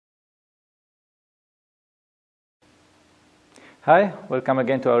Hi, welcome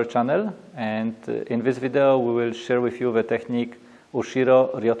again to our channel, and in this video we will share with you the technique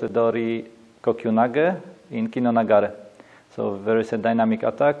Ushiro, ryote-dori, kokyunage in Kino Nagare. So there is a dynamic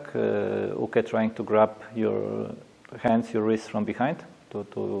attack, uke trying to grab your hands, your wrists from behind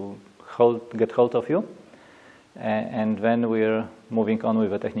to get hold of you. And then we're moving on with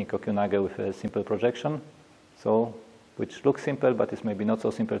the technique kokyunage with a simple projection, so which looks simple but is maybe not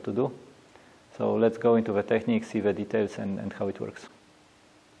so simple to do. So let's go into the technique, see the details and how it works.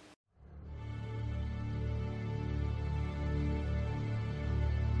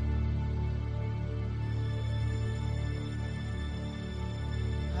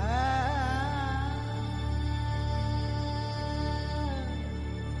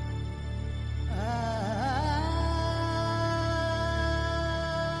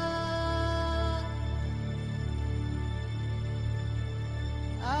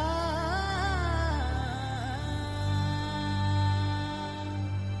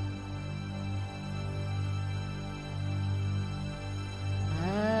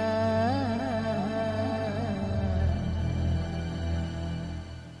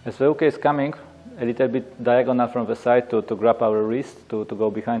 As the uke is coming a little bit diagonal from the side to grab our wrist, to go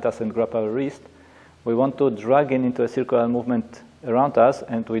behind us and grab our wrist, we want to drag it into a circular movement around us,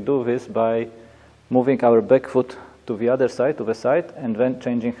 and we do this by moving our back foot to the other side, to the side, and then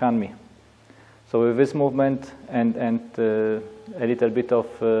changing hanmi. So with this movement and a little bit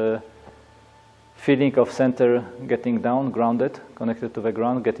of feeling of center getting down, grounded, connected to the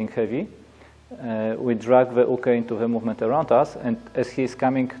ground, getting heavy, we drag the uke into the movement around us, and as he is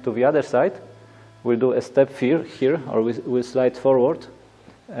coming to the other side, we'll do a step here, or we'll slide forward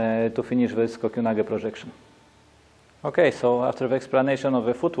to finish this kokyunage projection. Okay, so after the explanation of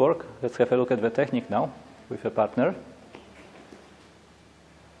the footwork, let's have a look at the technique now with a partner.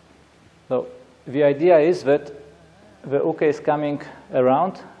 So the idea is that the uke is coming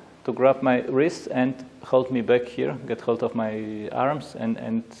around to grab my wrist and hold me back here, get hold of my arms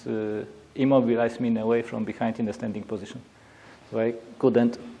and immobilize me in a way from behind in the standing position. So I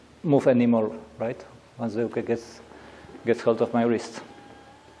couldn't move anymore, right? Once the uke gets hold of my wrist.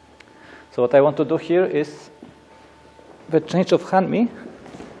 So what I want to do here is the change of hanmi,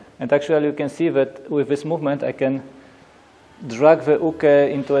 and actually you can see that with this movement I can drag the uke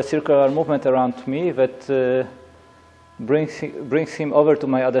into a circular movement around me that brings him over to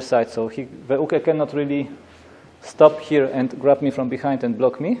my other side. So the uke cannot really stop here and grab me from behind and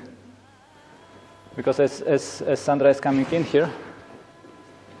block me, because as Sandra is coming in here,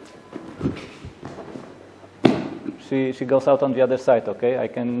 she goes out on the other side, okay? I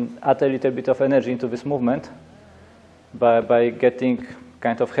can add a little bit of energy into this movement by getting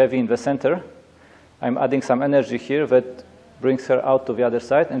kind of heavy in the center. I'm adding some energy here that brings her out to the other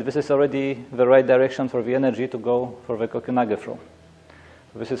side, and this is already the right direction for the energy to go for the kokyunage throw.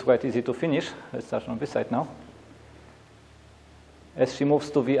 This is quite easy to finish. Let's start from this side now. As she moves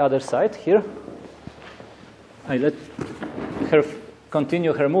to the other side here, I let her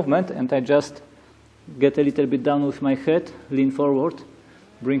continue her movement, and I just get a little bit down with my head, lean forward,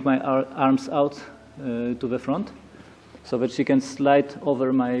 bring my arms out to the front, so that she can slide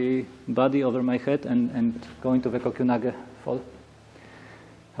over my body, over my head, and go into the kokyunage fall.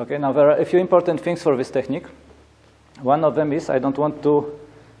 Okay, now there are a few important things for this technique. One of them is I don't want to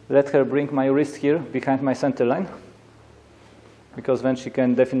let her bring my wrist here behind my center line, because then she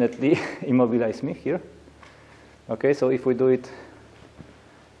can definitely immobilize me here. Okay, so if we do it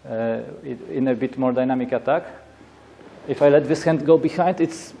in a bit more dynamic attack, if I let this hand go behind,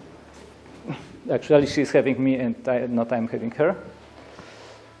 it's actually she's having me and not I'm having her.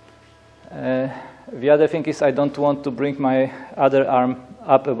 The other thing is I don't want to bring my other arm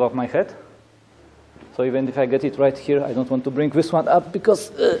up above my head. So even if I get it right here, I don't want to bring this one up,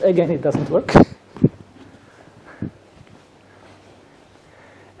 because again it doesn't work.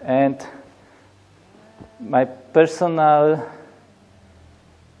 And my personal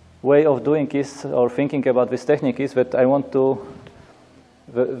way of doing is, or thinking about this technique, is that I want to,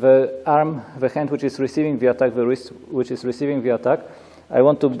 the arm, the hand which is receiving the attack, the wrist which is receiving the attack, I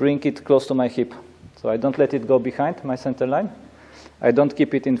want to bring it close to my hip. So I don't let it go behind my center line. I don't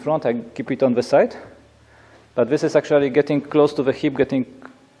keep it in front, I keep it on the side. But this is actually getting close to the hip, getting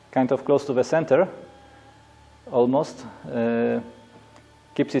kind of close to the center, almost,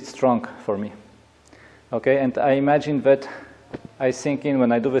 keeps it strong for me. Okay, and I imagine that I sink in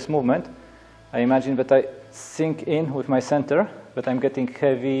when I do this movement. I imagine that I sink in with my center, that I'm getting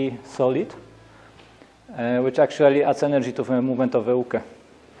heavy, solid, which actually adds energy to the movement of the uke.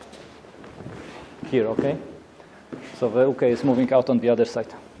 Here, okay? So the uke is moving out on the other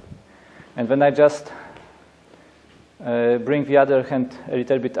side. And then I just bring the other hand a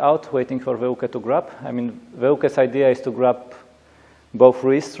little bit out, waiting for the uke to grab. I mean, the uke's idea is to grab both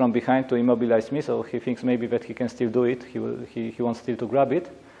wrists from behind to immobilize me, so he thinks maybe that he can still do it. He wants still to grab it.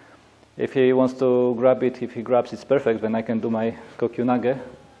 If he wants to grab it, if he grabs, it's perfect. Then I can do my kokyunage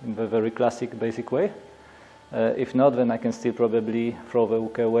in the very classic, basic way. If not, then I can still probably throw the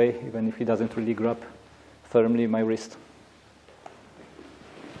uke away, even if he doesn't really grab firmly my wrist.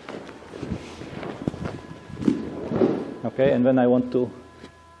 Okay, and then I want to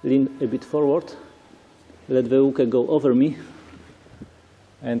lean a bit forward, let the uke go over me,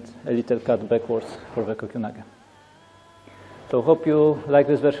 and a little cut backwards for the kokyunage. So hope you like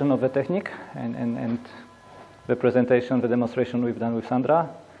this version of the technique and the presentation, the demonstration we've done with Sandra.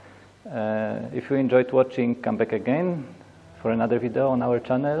 If you enjoyed watching, come back again for another video on our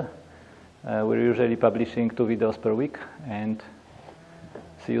channel. We're usually publishing 2 videos per week, and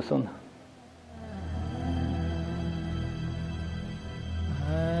see you soon.